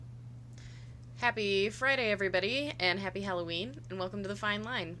Happy Friday, everybody, and happy Halloween, and welcome to The Fine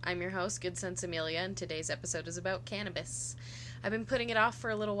Line. I'm your host, Good Sense Amelia, and today's episode is about cannabis. I've been putting it off for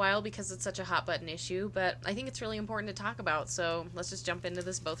a little while because it's such a hot-button issue, but I think it's really important to talk about, so let's just jump into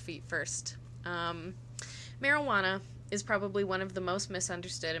this both feet first. Marijuana is probably one of the most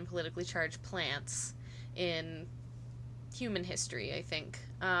misunderstood and politically charged plants in human history, I think.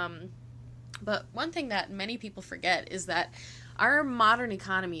 But one thing that many people forget is that our modern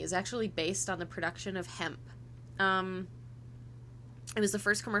economy is actually based on the production of hemp. It was the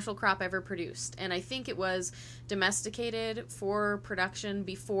first commercial crop ever produced, and I think it was domesticated for production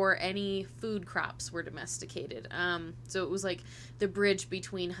before any food crops were domesticated. So it was like the bridge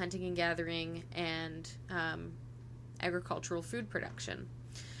between hunting and gathering and agricultural food production.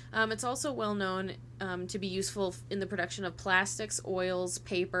 It's also well known to be useful in the production of plastics, oils,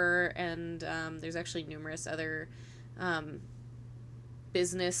 paper, and there's actually numerous other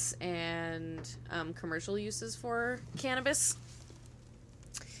business and commercial uses for cannabis.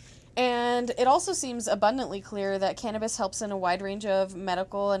 And it also seems abundantly clear that cannabis helps in a wide range of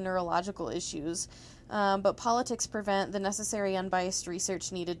medical and neurological issues, but politics prevent the necessary unbiased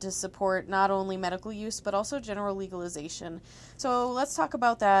research needed to support not only medical use, but also general legalization. So let's talk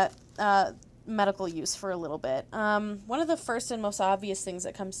about that medical use for a little bit. One of the first and most obvious things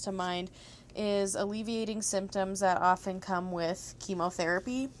that comes to mind is alleviating symptoms that often come with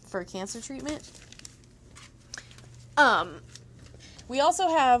chemotherapy for cancer treatment. We also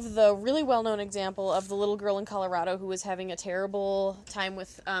have the really well-known example of the little girl in Colorado who was having a terrible time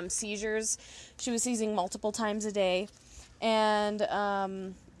with seizures. She was seizing multiple times a day. And,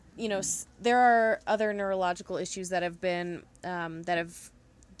 there are other neurological issues that have been, that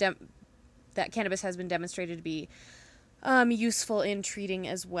cannabis has been demonstrated to be useful in treating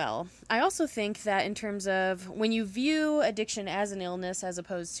as well. I also think that in terms of when you view addiction as an illness as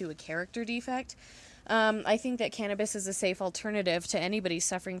opposed to a character defect, I think that cannabis is a safe alternative to anybody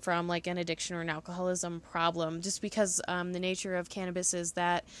suffering from like an addiction or an alcoholism problem, just because the nature of cannabis is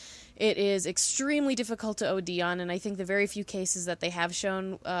that it is extremely difficult to OD on, and I think the very few cases that they have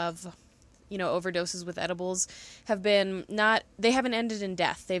shown of overdoses with edibles they haven't ended in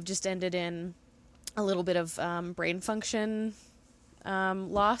death. They've just ended in a little bit of brain function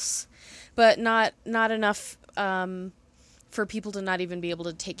loss, but not enough for people to not even be able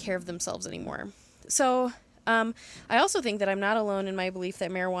to take care of themselves anymore. So I also think that I'm not alone in my belief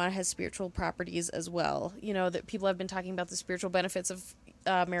that marijuana has spiritual properties as well. That people have been talking about the spiritual benefits of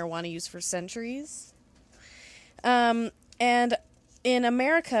marijuana use for centuries. And in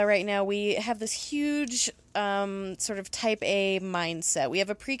America right now, we have this huge sort of type A mindset. We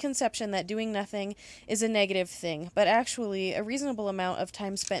have a preconception that doing nothing is a negative thing, but actually a reasonable amount of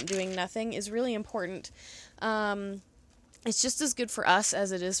time spent doing nothing is really important. It's just as good for us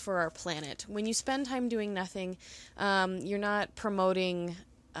as it is for our planet. When you spend time doing nothing, you're not promoting,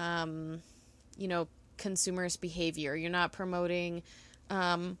 consumerist behavior. You're not promoting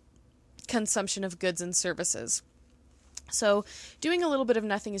consumption of goods and services. So doing a little bit of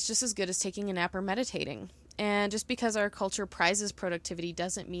nothing is just as good as taking a nap or meditating. And just because our culture prizes productivity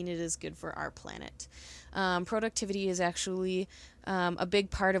doesn't mean it is good for our planet. Productivity is actually a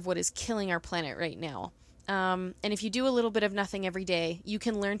big part of what is killing our planet right now. And if you do a little bit of nothing every day, you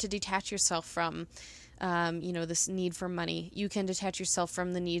can learn to detach yourself from, this need for money. You can detach yourself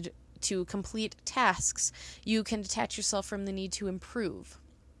from the need to complete tasks. You can detach yourself from the need to improve.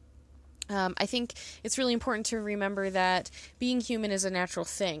 I think it's really important to remember that being human is a natural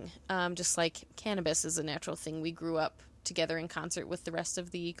thing, just like cannabis is a natural thing. We grew up together in concert with the rest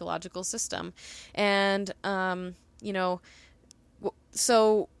of the ecological system. And,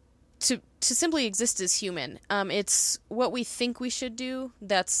 so to simply exist as human, it's what we think we should do.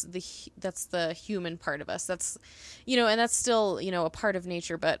 That's the human part of us. That's, and that's still, a part of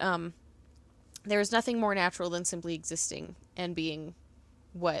nature, but there's nothing more natural than simply existing and being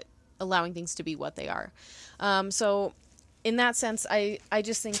allowing things to be what they are. So in that sense, I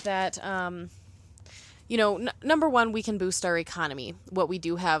just think that, number one, we can boost our economy. What we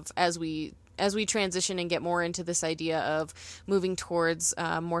do have as we transition and get more into this idea of moving towards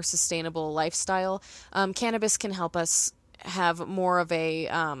a more sustainable lifestyle, cannabis can help us have more of a,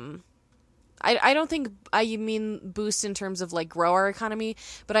 I don't think I mean boost in terms of like grow our economy,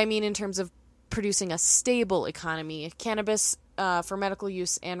 but I mean in terms of producing a stable economy. Cannabis for medical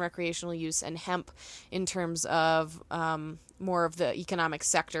use and recreational use, and hemp in terms of more of the economic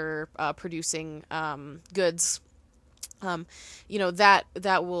sector producing goods,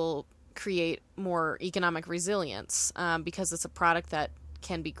 that will create more economic resilience because it's a product that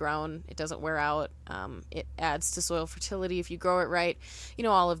can be grown. It doesn't wear out. It adds to soil fertility if you grow it right.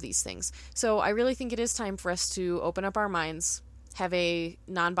 All of these things. So I really think it is time for us to open up our minds, have a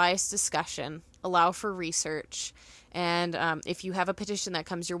non-biased discussion, allow for research, and if you have a petition that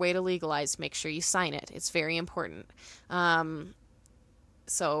comes your way to legalize, make sure you sign it. It's very important.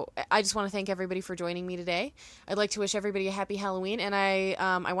 So I just want to thank everybody for joining me today. I'd like to wish everybody a happy Halloween, and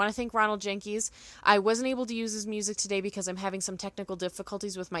I want to thank Ronald Jenkins. I wasn't able to use his music today because I'm having some technical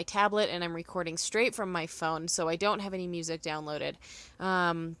difficulties with my tablet, and I'm recording straight from my phone, so I don't have any music downloaded.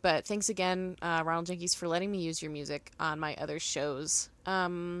 But thanks again, Ronald Jenkins, for letting me use your music on my other shows.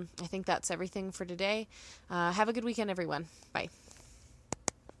 I think that's everything for today. Have a good weekend, everyone. Bye.